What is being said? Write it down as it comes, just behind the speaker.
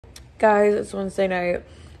Guys, it's Wednesday night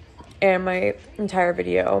and my entire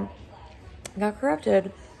video got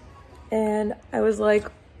corrupted. And I was like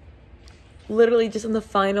literally just in the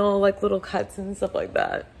final like little cuts and stuff like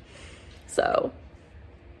that. So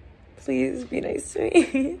please be nice to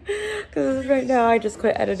me because right now I just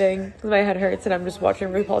quit editing because my head hurts and I'm just watching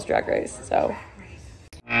RuPaul's Drag Race. So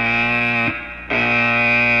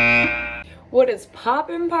what is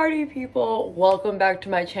poppin' party people? Welcome back to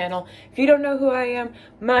my channel. If you don't know who I am,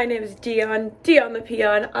 my name is Dion the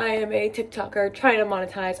Peon. I am a TikToker trying to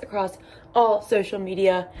monetize across all social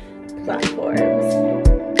media platforms.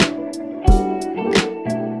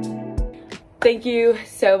 Thank you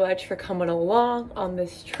so much for coming along on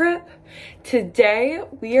this trip. Today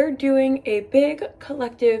we are doing a big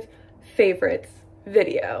collective favorites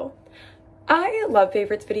video. I love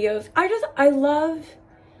favorites videos. I love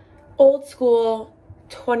old school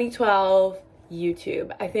 2012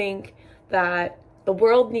 YouTube. I think that the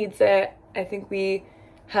world needs it. I think we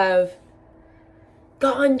have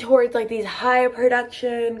gone towards like these high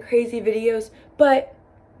production crazy videos, but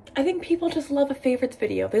I think people just love a favorites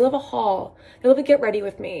video. They love a haul. They love a get ready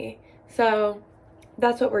with me. So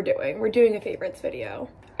that's what we're doing. We're doing a favorites video.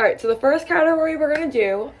 All right, so the first category we're gonna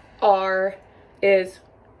do is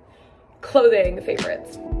clothing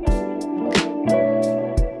favorites.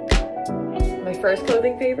 My first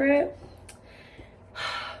clothing favorite,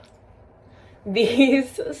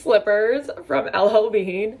 these slippers from LL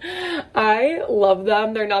Bean. I love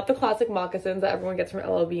them. They're not the classic moccasins that everyone gets from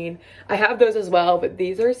LL Bean. I have those as well, but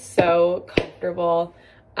these are so comfortable.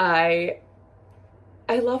 I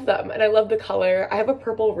love them and I love the color. I have a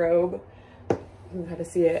purple robe. I don't know how to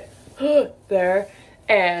see it there,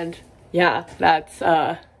 and yeah,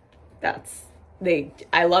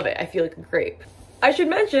 I love it. I feel like a grape. I should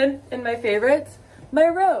mention in my favorites, my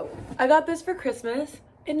robe. I got this for Christmas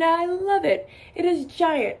and I love it. It is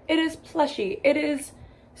giant. It is plushy. It is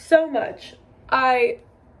so much.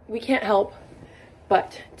 We can't help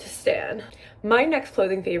but to stan. My next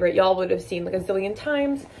clothing favorite, y'all would have seen like a zillion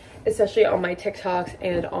times, especially on my TikToks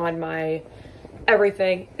and on my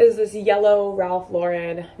everything, is this yellow Ralph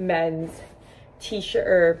Lauren men's t-shirt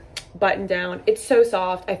or button down. It's so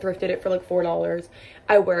soft. I thrifted it for like $4.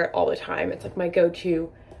 I wear it all the time. It's like my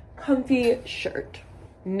go-to comfy shirt.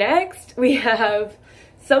 Next, we have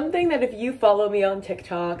something that if you follow me on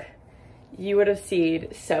TikTok, you would have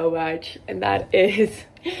seen so much, and that is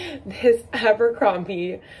this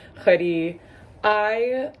Abercrombie hoodie.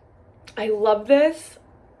 I love this.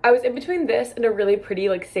 I was in between this and a really pretty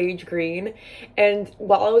like sage green, and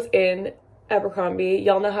while I was in Abercrombie,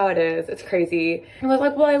 y'all know how it is, it's crazy. I was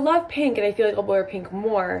like, well, I love pink and I feel like I'll wear pink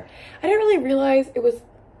more. I didn't really realize it was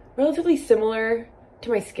relatively similar to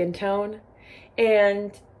my skin tone,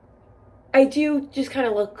 and I do just kind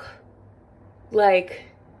of look like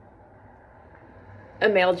a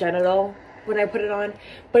male genital when I put it on,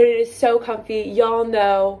 but it is so comfy. Y'all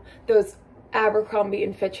know those Abercrombie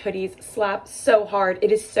and Fitch hoodies slap so hard.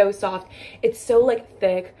 It is so soft. It's so like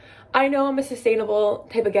thick. I know I'm a sustainable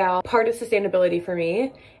type of gal. Part of sustainability for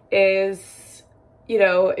me is, you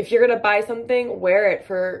know, if you're gonna buy something, wear it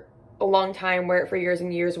for a long time, wear it for years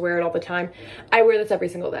and years, wear it all the time. I wear this every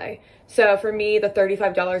single day. So for me, the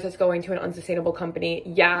 $35 that's going to an unsustainable company,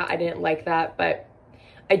 yeah, I didn't like that, but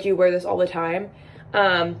I do wear this all the time.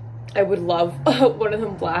 I would love one of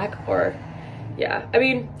them black, or yeah. I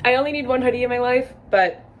mean, I only need one hoodie in my life,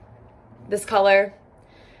 but this color,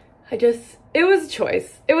 it was a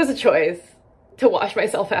choice. It was a choice to wash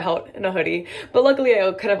myself out in a hoodie, but luckily I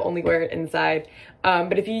kind of only wear it inside.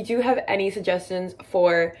 But if you do have any suggestions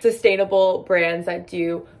for sustainable brands that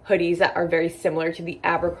do hoodies that are very similar to the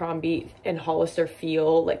Abercrombie and Hollister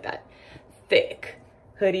feel, like that thick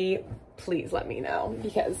hoodie, please let me know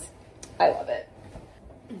because I love it.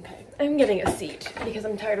 Okay, I'm getting a seat because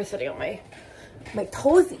I'm tired of sitting on my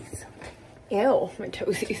toesies. Ew, my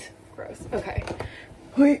toesies. Gross. Okay.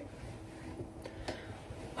 Wait.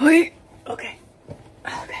 Wait. Okay.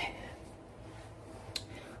 Okay.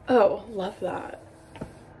 Oh, love that.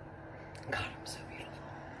 God, I'm so beautiful.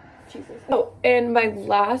 Jesus. Oh, and my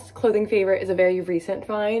last clothing favorite is a very recent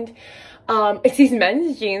find. It's these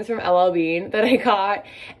men's jeans from LL Bean that I got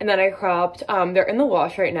and then I cropped. They're in the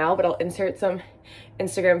wash right now, but I'll insert some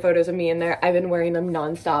Instagram photos of me in there. I've been wearing them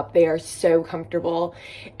nonstop. They are so comfortable.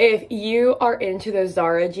 If you are into those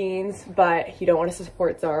Zara jeans, but you don't want to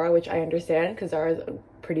support Zara, which I understand because Zara is a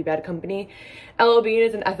pretty bad company, LL Bean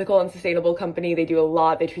is an ethical and sustainable company. They do a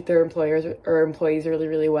lot. They treat their employees really,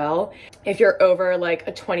 really well. If you're over like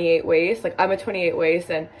a 28 waist, like I'm a 28 waist,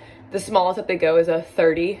 and the smallest that they go is a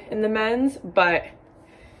 30 in the men's, but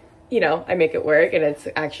you know, I make it work and it's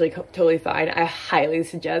actually totally fine. I highly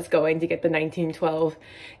suggest going to get the 1912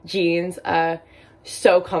 jeans.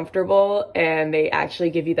 So comfortable, and they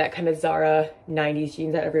actually give you that kind of Zara 90s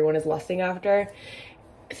jeans that everyone is lusting after.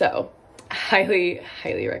 So highly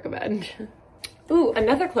recommend. Ooh,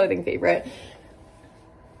 another clothing favorite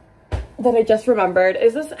that I just remembered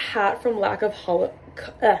is this hat from Lack of Color.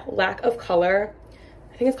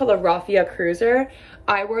 I think it's called a Raffia Cruiser.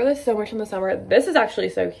 I wore this so much in the summer. This is actually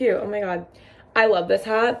so cute. Oh my god, I love this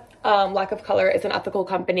hat. Lack of Color is an ethical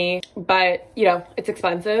company, but you know, it's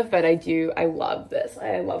expensive, but I love this.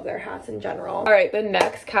 I love their hats in general. All right, the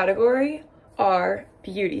next category are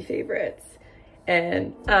beauty favorites,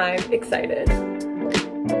 and I'm excited.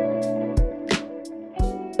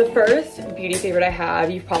 The first beauty favorite I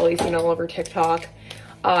have, you've probably seen all over TikTok,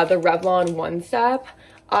 the Revlon One Step.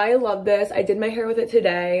 I love this. I did my hair with it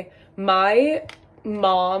today. My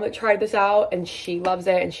mom tried this out and she loves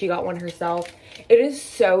it, and she got one herself. It is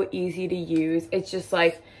so easy to use. It's just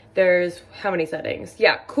like, there's how many settings?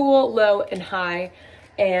 Yeah, cool, low, and high.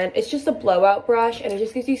 And it's just a blowout brush, and it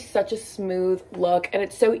just gives you such a smooth look, and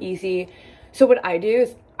it's so easy. So what I do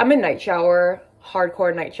is, I'm a night shower,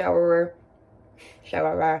 hardcore night showerer.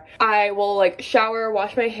 I will like shower,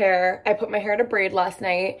 wash my hair. I put my hair in a braid last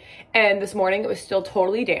night, and this morning it was still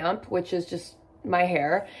totally damp, which is just my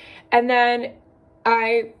hair. And then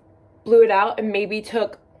I blew it out and maybe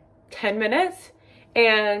took 10 minutes,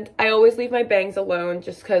 and I always leave my bangs alone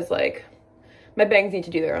just because like my bangs need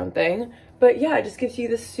to do their own thing. But yeah, it just gives you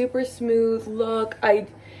this super smooth look. I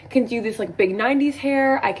can do this like big 90s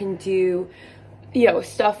hair. I can do, you know,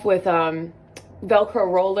 stuff with Velcro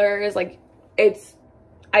rollers. Like,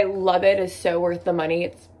 I love it. It's so worth the money.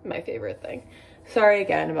 It's my favorite thing. Sorry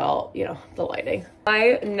again about, you know, the lighting.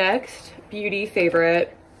 My next beauty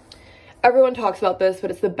favorite, everyone talks about this,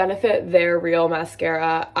 but it's the Benefit They're Real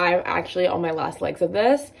mascara. I'm actually on my last legs of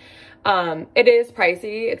this. It is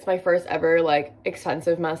pricey. It's my first ever like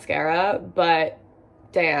expensive mascara, but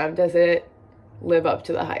damn, does it live up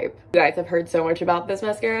to the hype. You guys have heard so much about this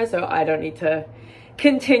mascara, so I don't need to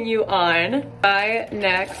continue on. My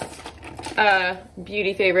next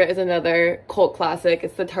beauty favorite is another cult classic.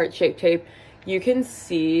 It's the Tarte Shape Tape. You can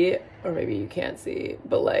see, or maybe you can't see,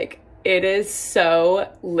 but like, it is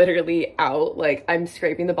so literally out. Like, I'm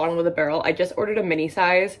scraping the bottom of the barrel. I just ordered a mini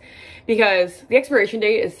size because the expiration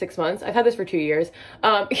date is 6 months. I've had this for 2 years.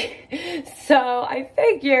 So I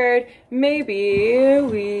figured maybe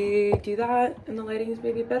we do that, and the lighting is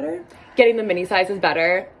maybe better. Getting the mini size is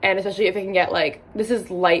better, and especially if I can get like, this is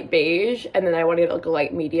light beige, and then I want to get like a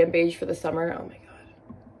light medium beige for the summer. Oh my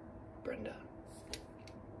god, Brenda.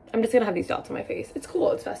 I'm just gonna have these dots on my face. It's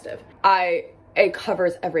cool, it's festive. It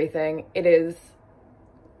covers everything. It is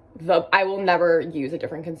I will never use a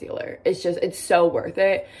different concealer. It's so worth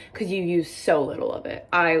it because you use so little of it.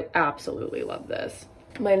 I absolutely love this.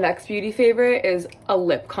 My next beauty favorite is a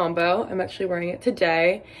lip combo. I'm actually wearing it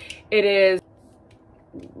today. It is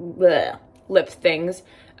Lip Things.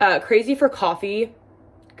 Crazy for Coffee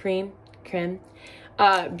creme.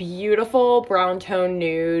 Beautiful brown tone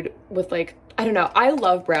nude with like, I don't know. I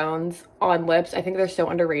love browns on lips. I think they're so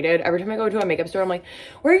underrated. Every time I go to a makeup store, I'm like,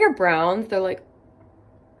 where are your browns? They're like,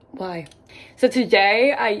 why? So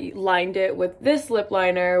today I lined it with this lip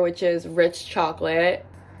liner, which is Rich Chocolate.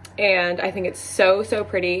 And I think it's so, so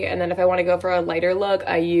pretty. And then if I want to go for a lighter look,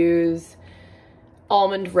 I use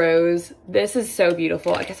Almond Rose. This is so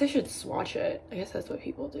beautiful. I guess I should swatch it. I guess that's what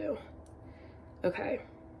people do. Okay.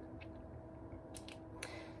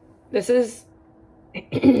 This is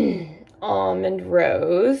Almond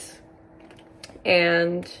Rose,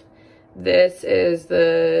 and this is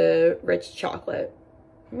the Rich Chocolate.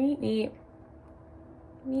 Neat.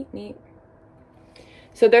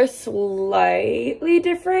 So they're slightly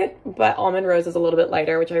different, but Almond Rose is a little bit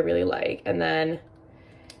lighter, which I really like. And then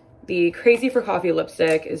the Crazy for Coffee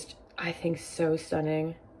lipstick is, I think, so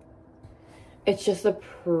stunning. It's just the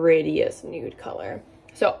prettiest nude color.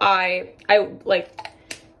 So I like,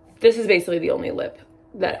 this is basically the only lip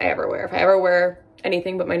that I ever wear. If I ever wear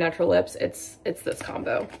anything but my natural lips, it's this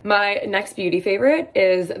combo. My next beauty favorite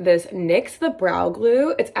is this NYX the Brow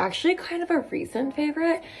Glue. It's actually kind of a recent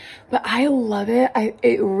favorite, but I love it.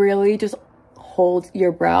 It really just holds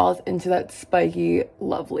your brows into that spiky,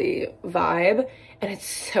 lovely vibe, and it's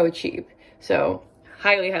so cheap. So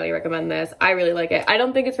highly recommend this. I really like it. I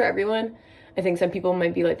don't think it's for everyone. I think some people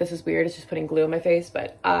might be like, this is weird, it's just putting glue on my face,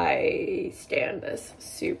 but I stand this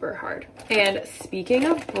super hard. And speaking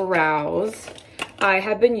of brows, I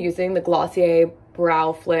have been using the Glossier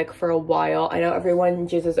Brow Flick for a while. I know everyone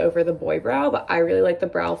jizzes over the boy brow, but I really like the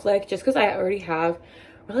Brow Flick just because I already have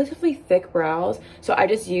relatively thick brows, so I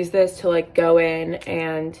just use this to like go in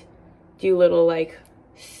and do little like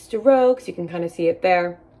strokes. You can kind of see it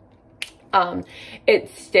there. It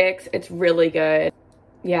sticks. It's really good.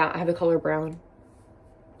 Yeah, I have the color brown.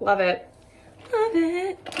 Love it. Love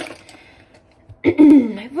it.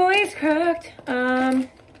 My voice cracked.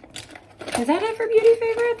 Is that it for beauty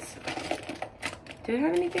favorites? Do I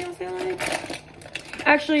have anything else I like?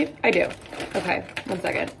 Actually, I do. Okay, one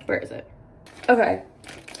second. Where is it? Okay.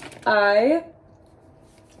 I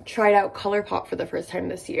tried out ColourPop for the first time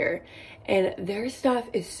this year, and their stuff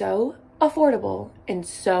is so affordable and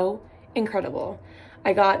so incredible.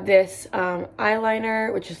 I got this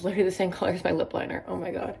eyeliner, which is literally the same color as my lip liner. Oh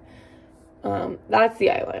my god. That's the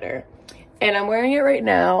eyeliner. And I'm wearing it right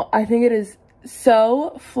now. I think it is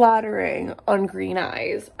so flattering on green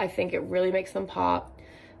eyes. I think it really makes them pop,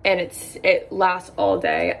 and it lasts all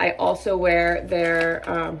day. I also wear their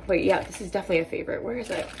wait, yeah, this is definitely a favorite. Where is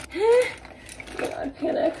it? Oh my god,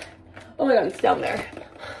 panic. Oh my god, it's down there.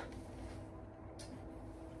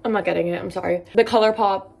 I'm not getting it, I'm sorry. The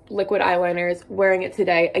ColourPop liquid eyeliners, wearing it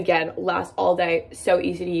today. Again, lasts all day, so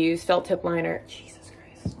easy to use. Felt tip liner. Jesus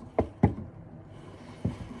Christ.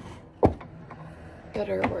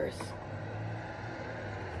 Better or worse?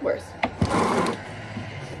 Worse.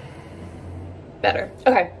 Better.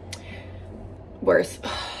 Okay. Worse.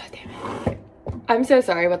 Oh, damn it. I'm so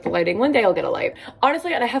sorry about the lighting. One day I'll get a light.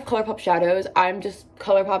 Honestly, and I have ColourPop shadows. I'm just,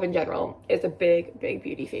 ColourPop in general is a big, big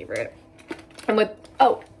beauty favorite. And with,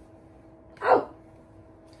 oh,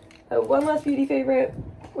 one last beauty favorite.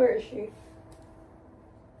 Where is she?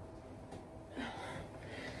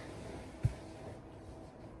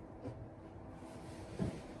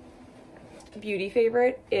 Beauty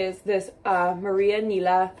favorite is this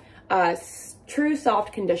reallyyy True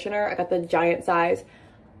Soft Conditioner. I got the giant size.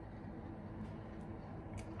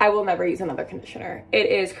 I will never use another conditioner. It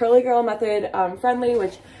is Curly Girl Method friendly,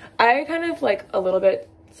 which I kind of like a little bit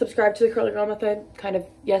subscribe to the Curly Girl Method. Kind of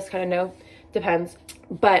yes, kind of no. Depends.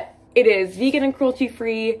 But it is vegan and cruelty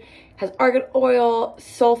free, has argan oil,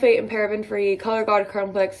 sulfate and paraben free, Color God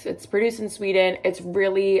complex. It's produced in Sweden. It's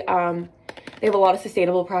really, they have a lot of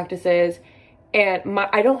sustainable practices. And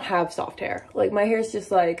I don't have soft hair. Like, my hair is just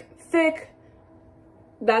like thick.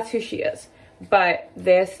 That's who she is. But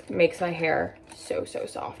this makes my hair so, so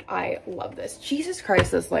soft. I love this. Jesus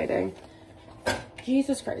Christ, this lighting.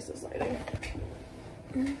 Jesus Christ, this lighting.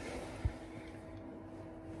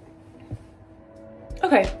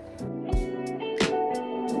 Okay.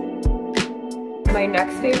 My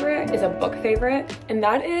next favorite is a book favorite, and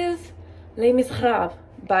that is Les Miserables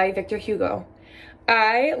by Victor Hugo.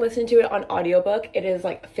 I listened to it on audiobook. It is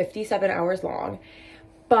like 57 hours long,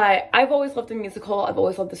 but I've always loved the musical. I've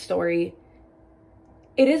always loved the story.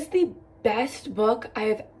 It is the best book I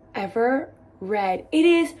have ever read. It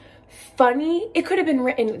is funny. It could have been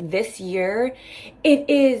written this year. It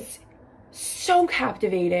is so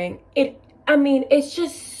captivating. I mean, it's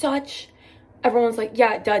just such, everyone's like,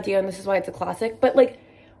 yeah, duh, Dion, this is why it's a classic. But like,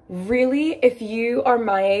 really, if you are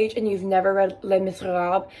my age and you've never read Les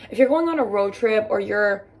Miserables, if you're going on a road trip or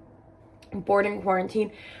you're bored in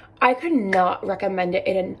quarantine, I could not recommend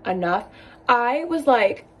it enough. I was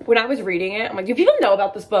like, when I was reading it, I'm like, do people know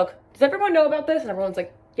about this book? Does everyone know about this? And everyone's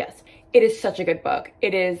like, yes. It is such a good book.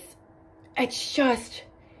 It's just,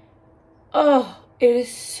 oh, it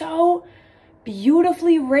is so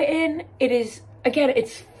beautifully written. It is, again,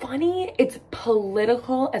 it's funny. It's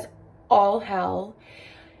political as all hell.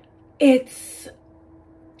 It's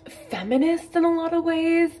feminist in a lot of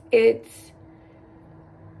ways. It's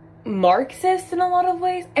Marxist in a lot of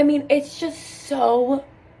ways. I mean, it's just so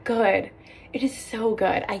good. It is so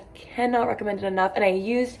good. I cannot recommend it enough. And I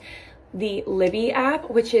used the Libby app,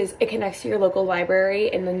 which is, it connects to your local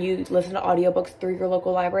library, and then you listen to audiobooks through your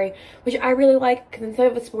local library, which I really like, because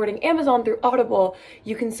instead of supporting Amazon through Audible,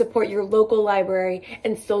 you can support your local library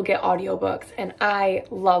and still get audiobooks. And I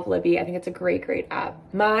love Libby. I think it's a great, great app.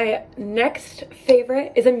 My next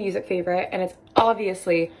favorite is a music favorite, and it's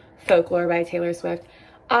obviously Folklore by Taylor Swift.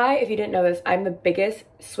 If you didn't know this, I'm the biggest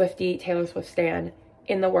Swiftie Taylor Swift stan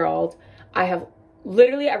in the world. I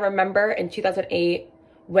remember in 2008,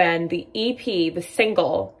 when the EP, the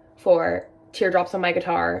single for Teardrops on My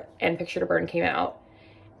Guitar and Picture to Burn came out,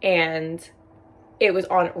 and it was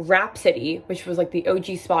on Rhapsody, which was like the OG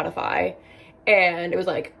Spotify, and it was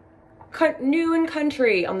like new and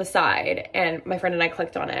country on the side, and my friend and I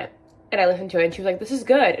clicked on it, and I listened to it, and she was like, this is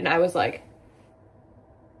good, and I was like,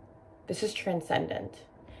 this is transcendent.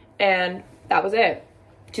 And that was it.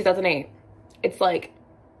 2008. It's like,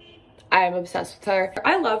 I'm obsessed with her.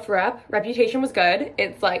 I loved Rep. Reputation was good.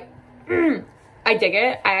 It's like, I dig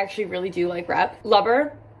it. I actually really do like Rep.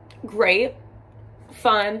 Lover great,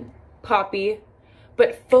 fun, poppy,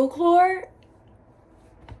 but Folklore,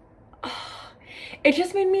 it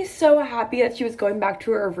just made me so happy that she was going back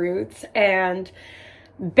to her roots. And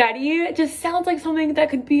Betty just sounds like something that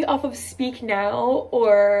could be off of Speak Now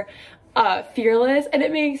or Fearless, and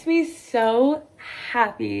it makes me so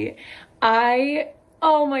happy.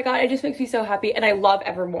 Oh my god, it just makes me so happy. And I love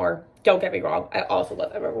Evermore, don't get me wrong, I also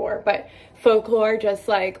love Evermore, but Folklore just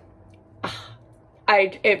like,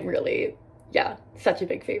 it really, yeah, such a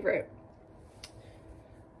big favorite.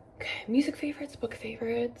 Okay, music favorites, book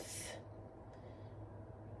favorites.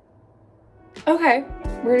 Okay,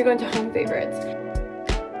 we're gonna go into home favorites.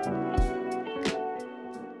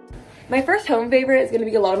 My first home favorite is gonna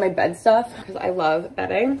be a lot of my bed stuff because I love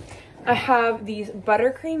bedding. I have these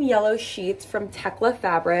buttercream yellow sheets from Tekla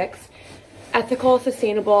Fabrics. Ethical,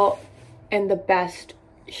 sustainable, and the best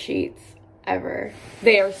sheets ever.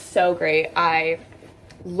 They are so great. I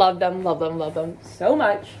love them, love them, love them so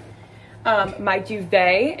much. My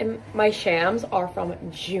duvet and my shams are from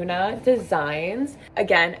Juna Designs.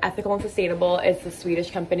 Again, ethical and sustainable is the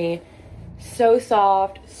Swedish company. So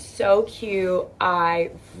soft, so cute.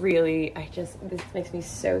 This makes me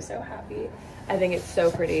so, so happy. I think it's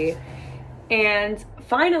so pretty. And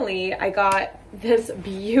finally, I got this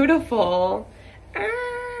beautiful,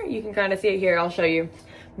 you can kind of see it here, I'll show you,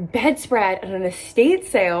 bedspread at an estate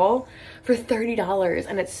sale for $30,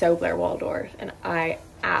 and it's so Blair Waldorf, and I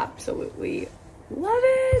absolutely love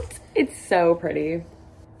it. It's so pretty.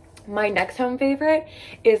 My next home favorite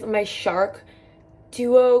is my Shark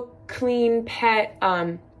Duo Clean Pet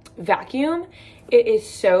vacuum. It is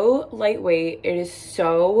so lightweight. It is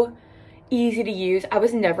so easy to use. I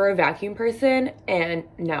was never a vacuum person, and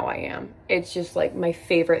now I am. It's just like my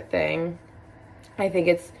favorite thing. I think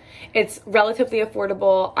it's relatively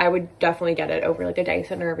affordable. I would definitely get it over like a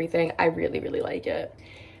Dyson or everything. I really, really like it.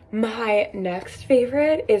 My next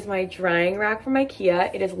favorite is my drying rack from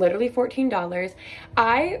IKEA. It is literally $14.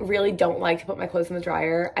 I really don't like to put my clothes in the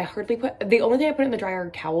dryer. The only thing I put in the dryer are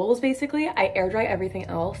towels, basically. I air dry everything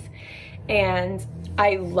else. And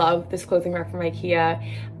I love this clothing rack from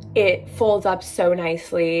IKEA. It folds up so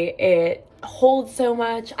nicely. It holds so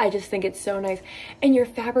much. I just think it's so nice. And your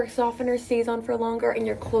fabric softener stays on for longer and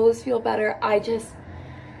your clothes feel better.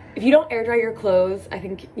 If you don't air dry your clothes, I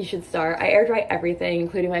think you should start. I air dry everything,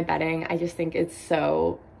 including my bedding. I just think it's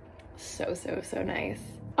so, so, so, so nice.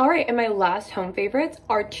 All right, and my last home favorites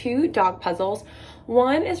are two dog puzzles.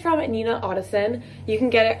 One is from Nina Ottoson. You can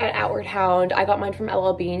get it at Outward Hound. I got mine from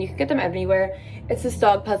LLB, and you can get them anywhere. It's this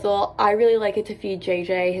dog puzzle. I really like it to feed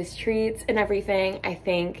JJ his treats and everything. I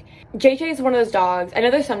think JJ is one of those dogs. I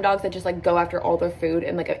know there's some dogs that just like go after all their food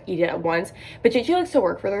and like eat it at once, but JJ likes to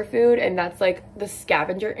work for their food, and that's like the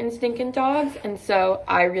scavenger instinct in dogs. And so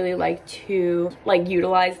I really like to like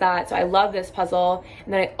utilize that. So I love this puzzle.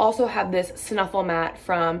 And then I also have this snuffle mat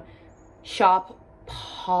from Shop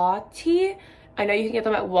Potty. I know you can get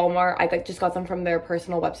them at Walmart. I just got them from their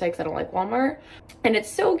personal website because I don't like Walmart. And it's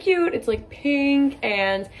so cute. It's like pink,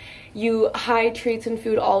 and you hide treats and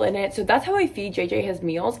food all in it. So that's how I feed JJ his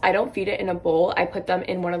meals. I don't feed it in a bowl. I put them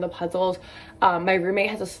in one of the puzzles. My roommate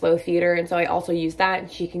has a slow feeder, and so I also use that,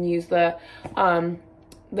 and she can use the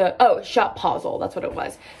Shop Puzzle. That's what it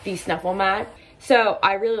was. The snuffle mat. So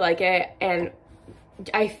I really like it, and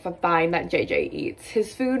I find that JJ eats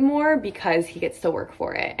his food more because he gets to work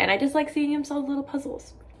for it, and I just like seeing him solve little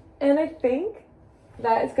puzzles. And I think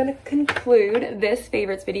that is going to conclude this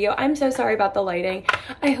favorites video. I'm so sorry about the lighting.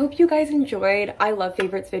 I hope you guys enjoyed. I love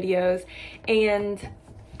favorites videos, and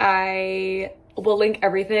I will link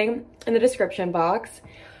everything in the description box.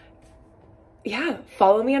 Yeah,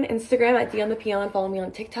 follow me on Instagram at @DonThePeon. Follow me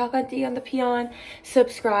on TikTok at @DonThePeon.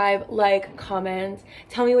 Subscribe, like, comment.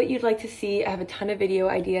 Tell me what you'd like to see. I have a ton of video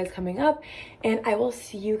ideas coming up, and I will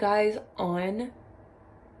see you guys on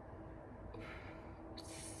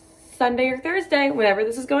Sunday or Thursday, whenever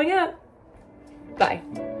this is going up. Bye.